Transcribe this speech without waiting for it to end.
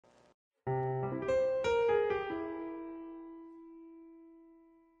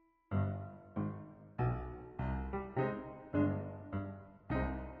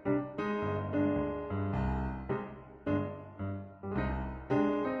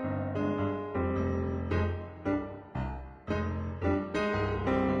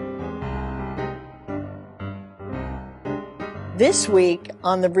This week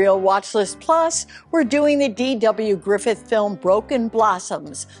on the Real Watch List Plus, we're doing the D.W. Griffith film Broken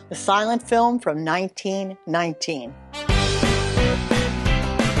Blossoms, the silent film from 1919.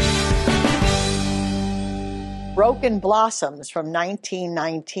 Broken Blossoms from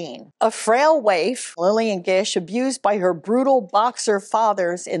 1919. A frail waif, Lillian Gish, abused by her brutal boxer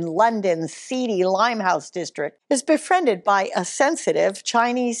fathers in London's seedy Limehouse district, is befriended by a sensitive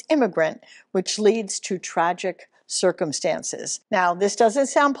Chinese immigrant, which leads to tragic circumstances. Now, this doesn't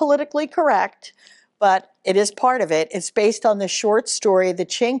sound politically correct, but it is part of it. It's based on the short story The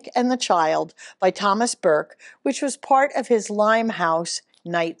Chink and the Child by Thomas Burke, which was part of his Limehouse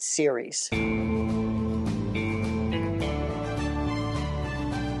Night series.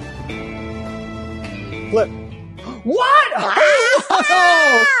 Flip. What?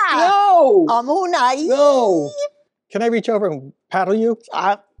 No! Amunai. No! Can I reach over and paddle you?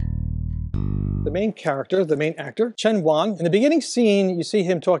 The main character, the main actor, Chen Wan. In the beginning scene, you see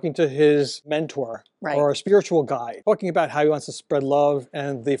him talking to his mentor, or a spiritual guide, talking about how he wants to spread love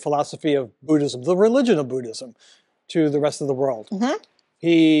and the philosophy of Buddhism, the religion of Buddhism, to the rest of the world. Mm-hmm.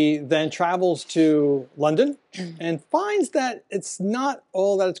 He then travels to London and finds that it's not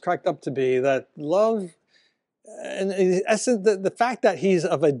all that it's cracked up to be, that love, and in essence, the fact that he's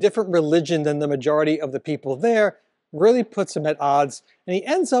of a different religion than the majority of the people there really puts him at odds, and he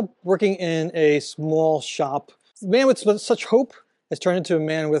ends up working in a small shop. The man with such hope has turned into a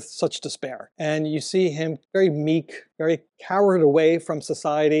man with such despair. And you see him very meek, very cowered away from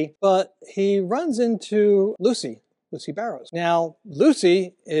society, but he runs into Lucy Barrows. Now,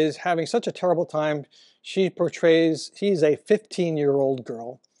 Lucy is having such a terrible time. She's a 15-year-old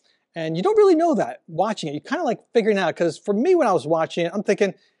girl. And you don't really know that watching it. You're kind of like figuring out, because for me, when I was watching it, I'm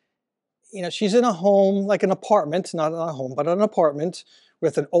thinking, you know, she's in a home, like an apartment, not a home, but an apartment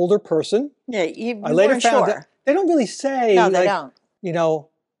with an older person. Yeah, you I later found that they don't really say, no, they don't. You know,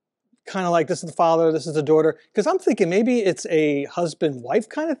 kind of like this is the father, this is the daughter. Because I'm thinking maybe it's a husband-wife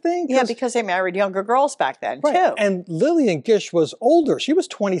kind of thing. Yeah, because they married younger girls back then, too. And Lillian Gish was older. She was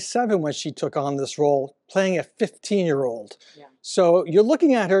 27 when she took on this role, playing a 15-year-old. Yeah. So you're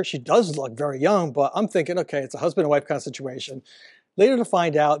looking at her, she does look very young, but I'm thinking, okay, it's a husband and wife kind of situation. Later to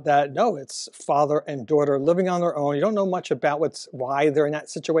find out that, no, it's father and daughter living on their own. You don't know much about why they're in that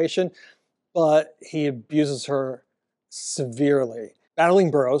situation, but he abuses her severely. Battling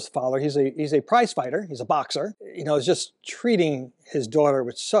Burroughs' father, he's a prize fighter, he's a boxer, you know, is just treating his daughter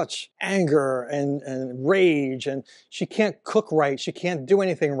with such anger and rage, and she can't cook right, she can't do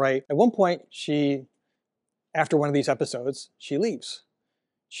anything right. At one point, after one of these episodes, she leaves.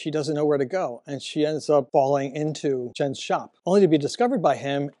 She doesn't know where to go, and she ends up falling into Chen's shop, only to be discovered by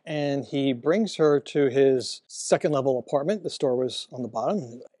him, and he brings her to his second-level apartment. The store was on the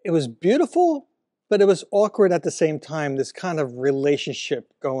bottom. It was beautiful, but it was awkward at the same time, this kind of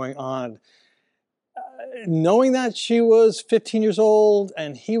relationship going on. Knowing that she was 15 years old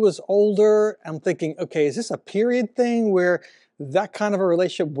and he was older, I'm thinking, okay, is this a period thing where that kind of a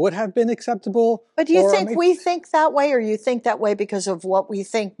relationship would have been acceptable? But do you think we think that way, or you think that way because of what we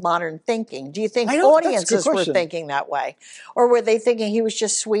think modern thinking? Do you think audiences were thinking that way? Or were they thinking he was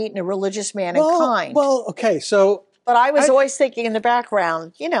just sweet and a religious man and kind? Well, okay, so... But I was always thinking in the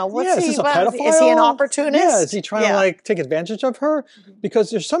background, you know, is he a pedophile? Is he an opportunist? Yeah, is he trying to like take advantage of her? Because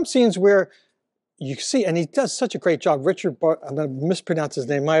there's some scenes where you see, and he does such a great job. I'm going to mispronounce his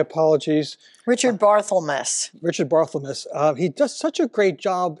name. My apologies. Richard Barthelmess. Richard Barthelmess. He does such a great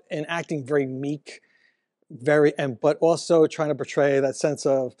job in acting very meek, but also trying to portray that sense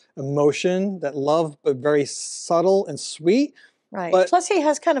of emotion, that love, but very subtle and sweet. Right. But, plus, he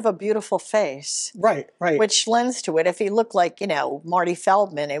has kind of a beautiful face. Right. Which lends to it. If he looked like, you know, Marty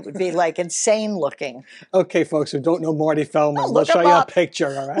Feldman, it would be like insane looking. Okay, folks who don't know Marty Feldman, we'll show you a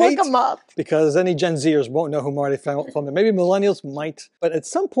picture, all right? Look him up. Because any Gen Zers won't know who Marty Feldman. Maybe millennials might. But at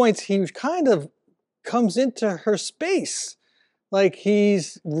some points, he kind of comes into her space. Like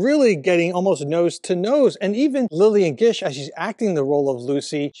he's really getting almost nose to nose. And even Lillian Gish, as she's acting the role of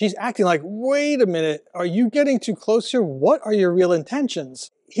Lucy, she's acting like, wait a minute, are you getting too close here? What are your real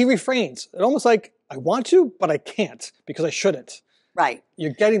intentions? He refrains. It's almost like, I want to, but I can't because I shouldn't. Right.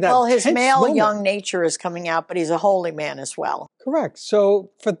 You're getting that. Well, his male young nature is coming out, but he's a holy man as well. Correct.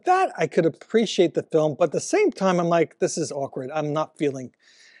 So for that, I could appreciate the film. But at the same time, I'm like, this is awkward. I'm not feeling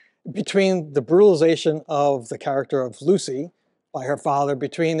between the brutalization of the character of Lucy by her father,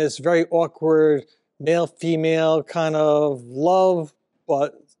 between this very awkward male-female kind of love,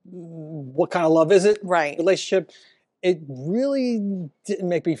 but what kind of love is it? Right. Relationship. It really didn't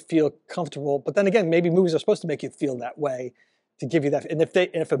make me feel comfortable. But then again, maybe movies are supposed to make you feel that way, to give you that. And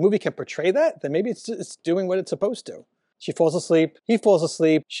if a movie can portray that, then maybe it's doing what it's supposed to. She falls asleep. He falls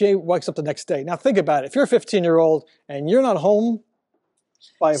asleep. She wakes up the next day. Now think about it. If you're a 15-year-old and you're not home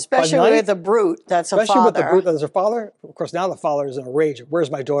especially by night, with the brute that's a father. especially with the brute that is her father. Of course, now the father is in a rage.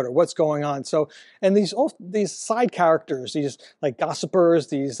 Where's my daughter? What's going on? So, and these side characters, these like gossipers,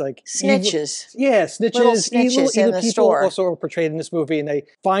 these like snitches. Snitches. Little snitches in the people store. also are portrayed in this movie, and they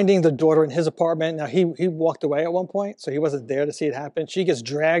finding the daughter in his apartment. Now he walked away at one point, so he wasn't there to see it happen. She gets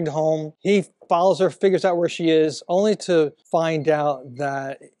dragged home. He follows her, figures out where she is, only to find out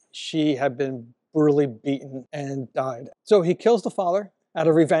that she had been brutally beaten and died. So he kills the father out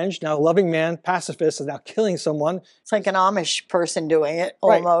of revenge. Now, a loving man, pacifist, is now killing someone. It's like an Amish person doing it,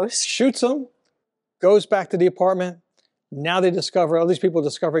 almost. Right. Shoots him, goes back to the apartment. Now they discover, all these people are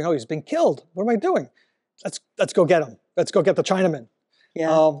discovering, oh, he's been killed. What am I doing? Let's go get him. Let's go get the Chinaman. Yeah.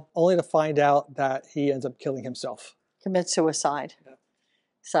 Only to find out that he ends up killing himself. Commits suicide. Yeah.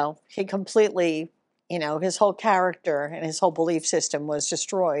 So he completely, his whole character and his whole belief system was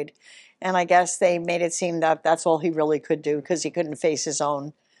destroyed. And I guess they made it seem that that's all he really could do because he couldn't face his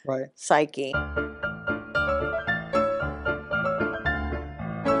own psyche.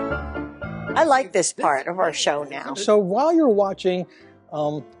 I like this part of our show now. So while you're watching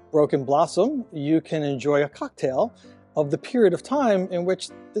Broken Blossom, you can enjoy a cocktail of the period of time in which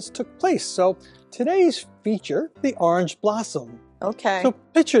this took place. So today's feature, the Orange Blossom. Okay. So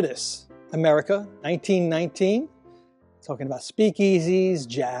picture this, America, 1919. Talking about speakeasies,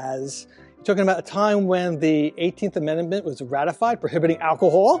 jazz. You're talking about a time when the 18th Amendment was ratified, prohibiting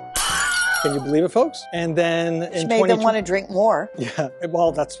alcohol. Can you believe it, folks? And then in made them want to drink more. Yeah,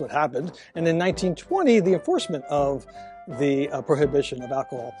 well, that's what happened. And in 1920, the enforcement of the prohibition of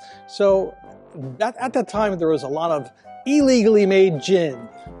alcohol. So at that time, there was a lot of illegally made gin.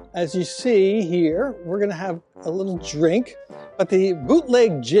 As you see here, we're going to have a little drink. But the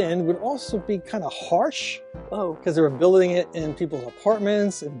bootleg gin would also be kind of harsh because they were building it in people's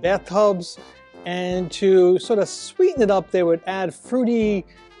apartments, in bathtubs. And to sort of sweeten it up, they would add fruity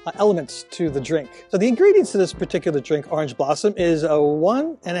elements to the drink. So the ingredients to this particular drink, Orange Blossom, is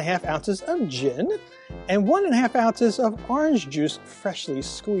 1.5 ounces of gin and 1.5 ounces of orange juice freshly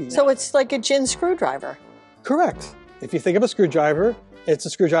squeezed. So it's like a gin screwdriver. Correct. If you think of a screwdriver, it's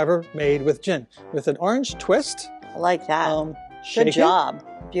a screwdriver made with gin, with an orange twist. I like that. Good job.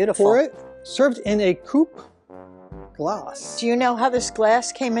 Beautiful. Pour it. Served in a coupe glass. Do you know how this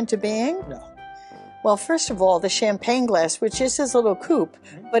glass came into being? No. Well, first of all, the champagne glass, which is this little coupe,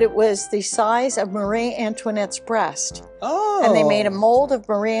 but it was the size of Marie Antoinette's breast. Oh. And they made a mold of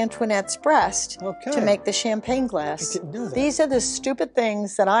Marie Antoinette's breast to make the champagne glass. I didn't know that. These are the stupid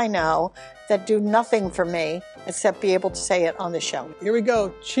things that I know that do nothing for me except be able to say it on the show. Here we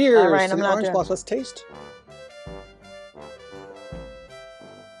go. Cheers. All right, to the Orange Blossom. Let's taste.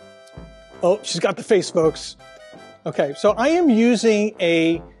 Oh, she's got the face, folks. Okay, so I am using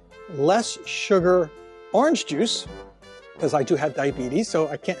a less sugar orange juice because I do have diabetes, so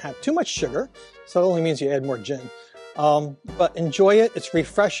I can't have too much sugar. So it only means you add more gin. But enjoy it. It's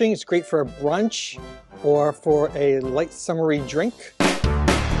refreshing. It's great for a brunch or for a light summery drink.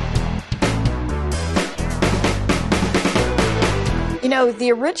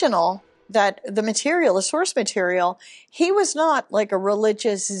 The original, the source material, he was not like a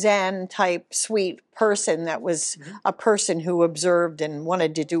religious Zen type sweet person that was a person who observed and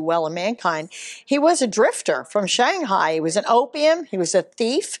wanted to do well in mankind. He was a drifter from Shanghai. He was an opium. He was a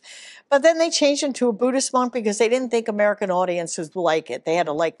thief. But then they changed him to a Buddhist monk because they didn't think American audiences would like it. They had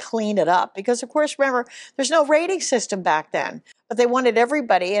to clean it up because, of course, remember, there's no rating system back then. But they wanted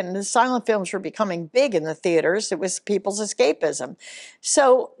everybody, and the silent films were becoming big in the theaters. It was people's escapism.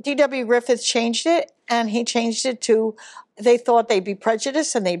 So D.W. Griffith changed it, and he changed it to, they thought they'd be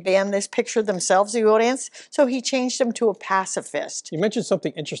prejudiced, and they'd ban this picture themselves, the audience. So he changed them to a pacifist. You mentioned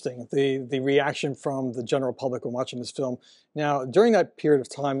something interesting, the reaction from the general public when watching this film. Now, during that period of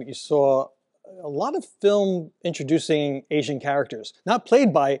time, you saw a lot of film introducing Asian characters, not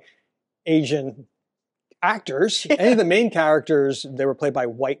played by Asian actors. Yeah. Any of the main characters, they were played by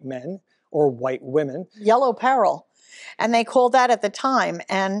white men or white women. Yellow peril. And they called that at the time.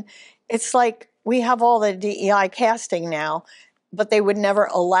 And it's like we have all the DEI casting now, but they would never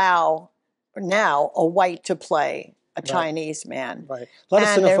allow now a white to play a Chinese man. Right. A lot of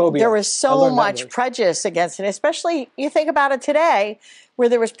xenophobia. There was so much prejudice against it, especially you think about it today, where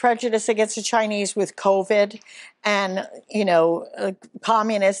there was prejudice against the Chinese with COVID and,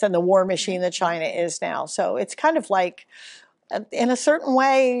 communists and the war machine that China is now. So it's kind of like, in a certain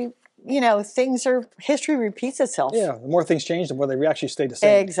way, history repeats itself. Yeah, the more things change, the more they actually stay the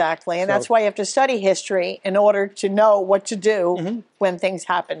same. Exactly. And that's why you have to study history in order to know what to do when things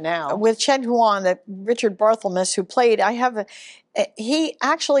happen now. With Chen Huan, that Richard Barthelmess, who played, he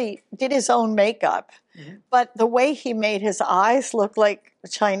actually did his own makeup. But the way he made his eyes look like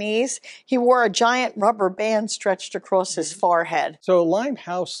Chinese, he wore a giant rubber band stretched across his forehead. So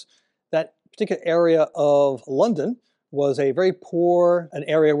Limehouse, that particular area of London, was a very poor, an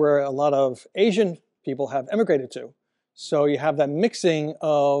area where a lot of Asian people have emigrated to. So you have that mixing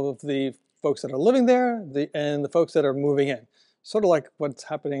of the folks that are living there and the folks that are moving in. Sort of like what's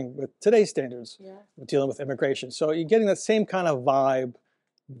happening with today's standards, dealing with immigration. So you're getting that same kind of vibe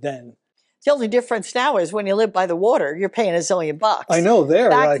then. The only difference now is when you live by the water, you're paying $1 zillion. I know,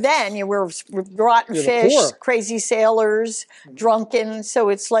 Back then, you were rotten fish, crazy sailors, drunken. So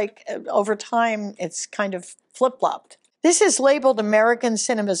it's like over time, it's kind of flip-flopped. This is labeled American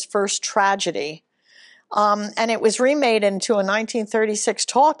cinema's first tragedy. And it was remade into a 1936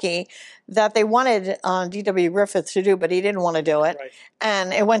 talkie that they wanted D.W. Griffith to do, but he didn't want to do it. Right.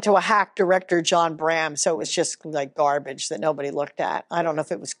 And it went to a hack director, John Bram, so it was just like garbage that nobody looked at. I don't know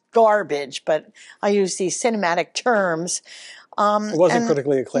if it was garbage, but I use these cinematic terms. It wasn't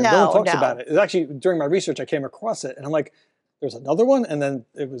critically acclaimed. No one talks about it. It was actually, during my research, I came across it, and I'm like, there's another one, and then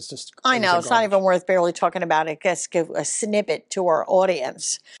it was just... I know, it's not even worth barely talking about it. Let's give a snippet to our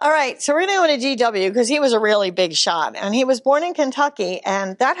audience. All right, so we're going to go to GW because he was a really big shot. And he was born in Kentucky,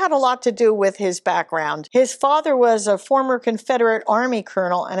 and that had a lot to do with his background. His father was a former Confederate Army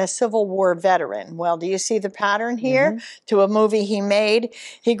colonel and a Civil War veteran. Well, do you see the pattern here to a movie he made?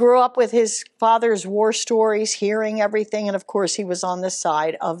 He grew up with his father's war stories, hearing everything, and of course he was on the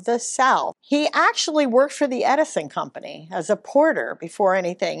side of the South. He actually worked for the Edison Company as a porter before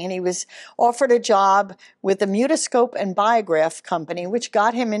anything, and he was offered a job with the Mutoscope and Biograph Company, which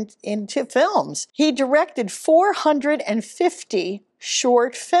got him into films. He directed 450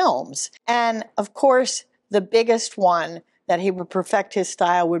 short films, and of course the biggest one that he would perfect his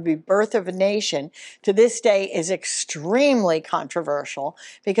style would be Birth of a Nation. To this day is extremely controversial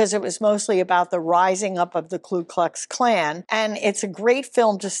because it was mostly about the rising up of the Ku Klux Klan. And it's a great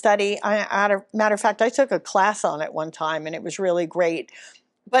film to study. Matter of fact, I took a class on it one time and it was really great.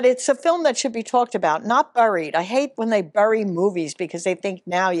 But it's a film that should be talked about, not buried. I hate when they bury movies because they think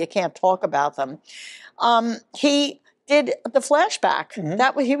now you can't talk about them. He did the flashback.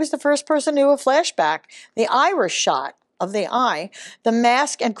 He was the first person to do a flashback. The iris shot of the eye, the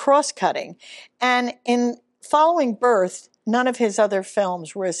mask and cross-cutting. And in following Birth, none of his other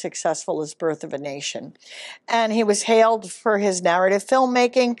films were as successful as Birth of a Nation. And he was hailed for his narrative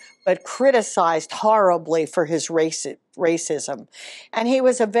filmmaking, but criticized horribly for his racism. And he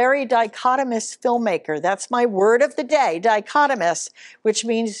was a very dichotomous filmmaker. That's my word of the day, dichotomous, which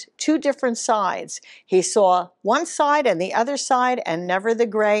means two different sides. He saw one side and the other side and never the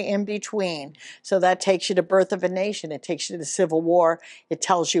gray in between. So that takes you to Birth of a Nation. It takes you to the Civil War. It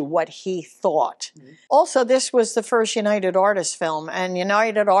tells you what he thought. Also, this was the first United Artists film, and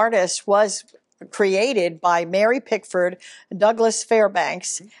United Artists was created by Mary Pickford, Douglas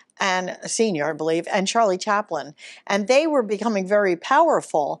Fairbanks, and Senior, I believe, and Charlie Chaplin. And they were becoming very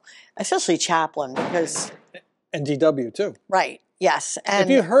powerful, especially Chaplin, because... And DW, too. Right, yes. And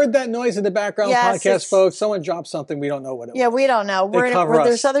if you heard that noise in the background, podcast folks, someone dropped something, we don't know what it was. Yeah, we don't know.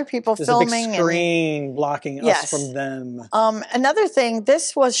 There's other people filming. There's a big screen blocking us from them. Another thing,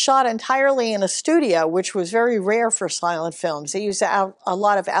 this was shot entirely in a studio, which was very rare for silent films. They used a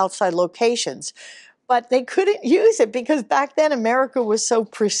lot of outside locations. But they couldn't use it because back then America was so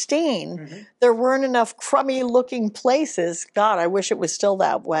pristine. There weren't enough crummy-looking places. God, I wish it was still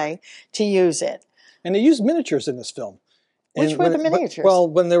that way to use it. And they used miniatures in this film. Which were the miniatures? Well,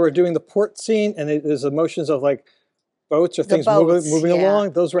 when they were doing the port scene and there's emotions of like boats or things moving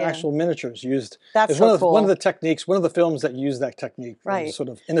along, those were actual miniatures used. That's so cool. One of the techniques, one of the films that used that technique was sort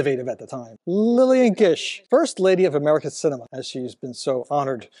of innovative at the time. Lillian Gish, First Lady of American Cinema, as she's been so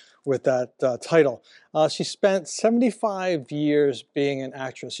honored with that title. She spent 75 years being an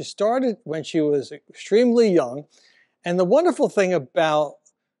actress. She started when she was extremely young. And the wonderful thing about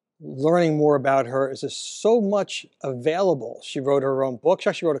learning more about her is there's so much available. She wrote her own book. She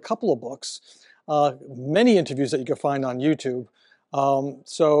actually wrote a couple of books. Many interviews that you can find on YouTube.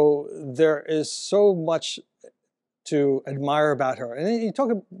 So there is so much to admire about her. And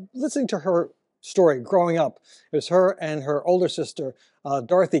you listening to her story growing up, it was her and her older sister,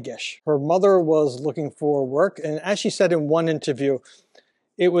 Dorothy Gish. Her mother was looking for work, and as she said in one interview,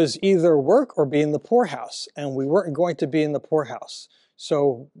 it was either work or be in the poorhouse, and we weren't going to be in the poorhouse.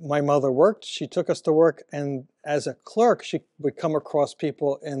 So my mother worked, she took us to work, and as a clerk, she would come across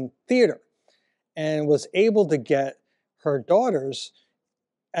people in theater and was able to get her daughters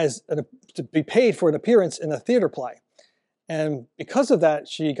to be paid for an appearance in a theater play. And because of that,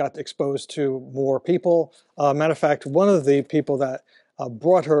 she got exposed to more people. Matter of fact, one of the people that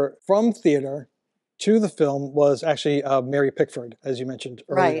brought her from theater to the film was actually Mary Pickford, as you mentioned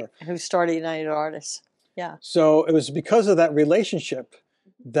earlier. Right, who started United Artists. Yeah. So it was because of that relationship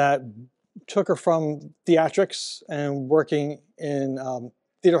that took her from theatrics and working in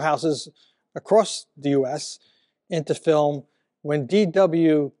theater houses across the U.S. into film. When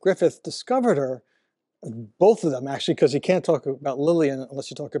D.W. Griffith discovered her, both of them actually, because you can't talk about Lillian unless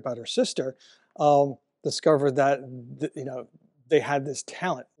you talk about her sister, discovered that they had this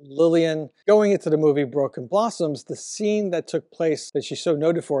talent. Lillian, going into the movie Broken Blossoms, the scene that took place that she's so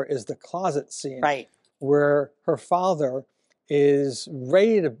noted for is the closet scene. Right. Where her father is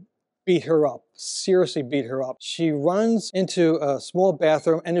ready to beat her up, seriously beat her up. She runs into a small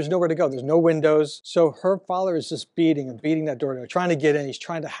bathroom and there's nowhere to go. There's no windows. So her father is just beating that door down, trying to get in. He's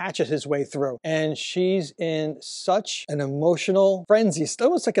trying to hatchet his way through. And she's in such an emotional frenzy. It's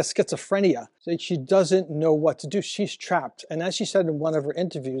almost like a schizophrenia. She doesn't know what to do. She's trapped. And as she said in one of her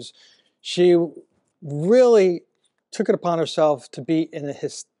interviews, she really took it upon herself to be in a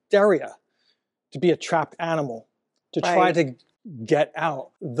hysteria, to be a trapped animal, to try to get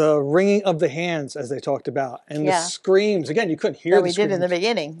out. The wringing of the hands, as they talked about, and the screams. Again, you couldn't hear the screams. We did in the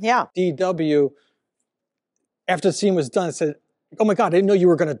beginning, yeah. D.W., after the scene was done, said, "Oh my God, I didn't know you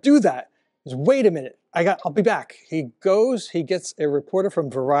were going to do that." He said, "Wait a minute, I'll be back." He goes, he gets a reporter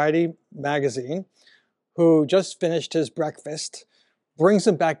from Variety magazine who just finished his breakfast, brings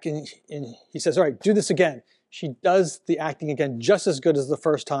him back in, and he says, "All right, do this again." She does the acting again just as good as the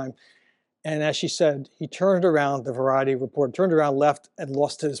first time. And as she said, he turned around, the Variety reporter turned around, left, and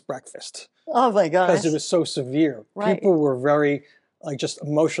lost his breakfast. Oh my gosh. Because it was so severe. Right. People were very, just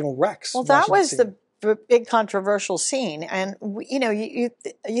emotional wrecks. Well, that was the big controversial scene. And,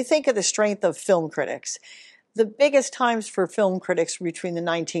 you think of the strength of film critics. The biggest times for film critics between the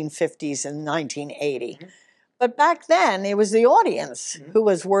 1950s and 1980. Mm-hmm. But back then, it was the audience who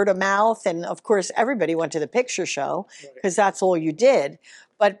was word of mouth. And, of course, everybody went to the picture show because that's all you did.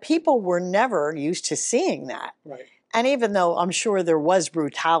 But people were never used to seeing that. Right. And even though I'm sure there was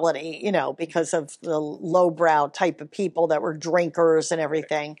brutality, because of the lowbrow type of people that were drinkers and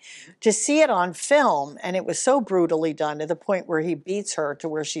everything, to see it on film, and it was so brutally done to the point where he beats her to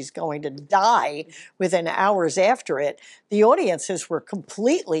where she's going to die within hours after it, the audiences were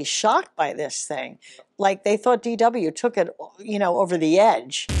completely shocked by this thing. Like they thought D.W. took it, over the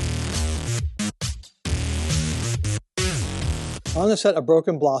edge. On the set of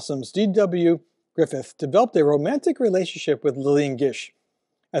Broken Blossoms, D.W. Griffith developed a romantic relationship with Lillian Gish,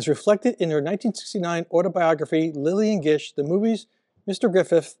 as reflected in her 1969 autobiography, Lillian Gish, the movies Mr.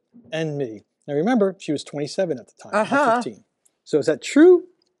 Griffith and Me. Now remember, she was 27 at the time, not 15. So is that true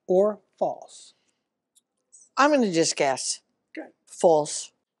or false? I'm going to just guess. Okay.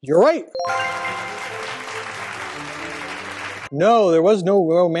 False. You're right. No, there was no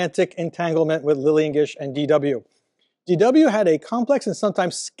romantic entanglement with Lillian Gish and D.W. D.W. had a complex and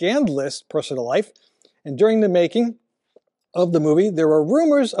sometimes scandalous personal life, and during the making of the movie, there were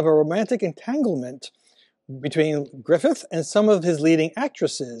rumors of a romantic entanglement between Griffith and some of his leading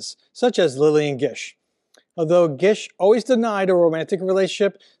actresses, such as Lillian Gish. Although Gish always denied a romantic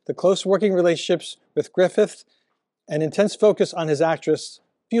relationship, the close working relationships with Griffith and intense focus on his actress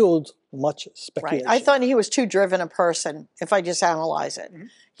fueled much speculation. Right. I thought he was too driven a person, if I just analyze it. Mm-hmm.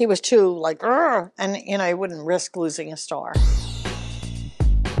 He was too and I wouldn't risk losing a star.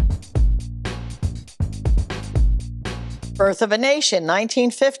 Birth of a Nation,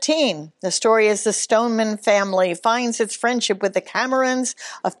 1915. The story is the Stoneman family finds its friendship with the Camerons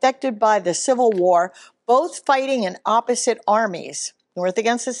affected by the Civil War, both fighting in opposite armies. North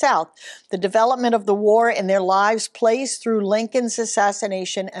against the South. The development of the war in their lives plays through Lincoln's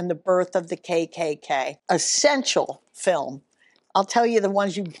assassination and the birth of the KKK. Essential film. I'll tell you the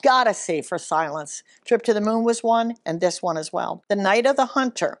ones you gotta see for silence. Trip to the Moon was one, and this one as well. The Night of the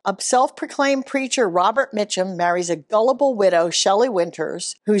Hunter. A self-proclaimed preacher, Robert Mitchum, marries a gullible widow, Shelley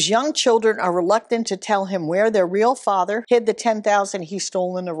Winters, whose young children are reluctant to tell him where their real father hid the $10,000 he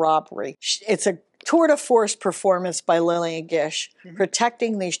stole in the robbery. It's a tour de force performance by Lillian Gish,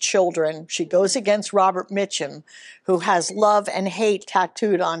 protecting these children. She goes against Robert Mitchum, who has love and hate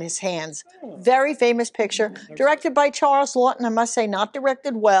tattooed on his hands. Very famous picture, directed by Charles Laughton, I must say, not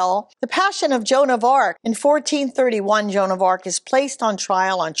directed well. The Passion of Joan of Arc. In 1431, Joan of Arc is placed on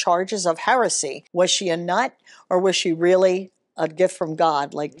trial on charges of heresy. Was she a nut, or was she really a gift from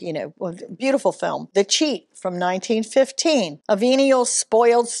God, like, beautiful film. The Cheat from 1915. A venial,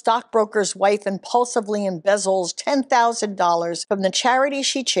 spoiled stockbroker's wife impulsively embezzles $10,000 from the charity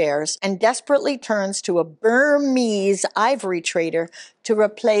she chairs and desperately turns to a Burmese ivory trader to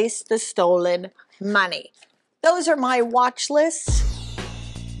replace the stolen money. Those are my watch lists.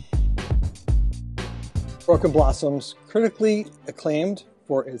 Broken Blossoms, critically acclaimed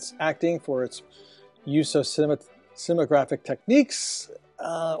for its acting, for its use of cinematographic techniques,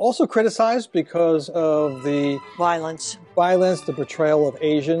 also criticized because of the violence, the portrayal of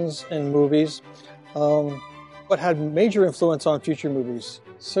Asians in movies, but had major influence on future movies.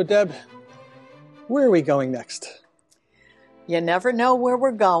 So, Deb, where are we going next? You never know where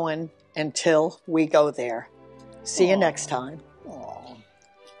we're going until we go there. See you next time. Aww.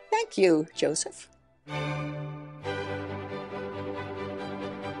 Thank you, Joseph.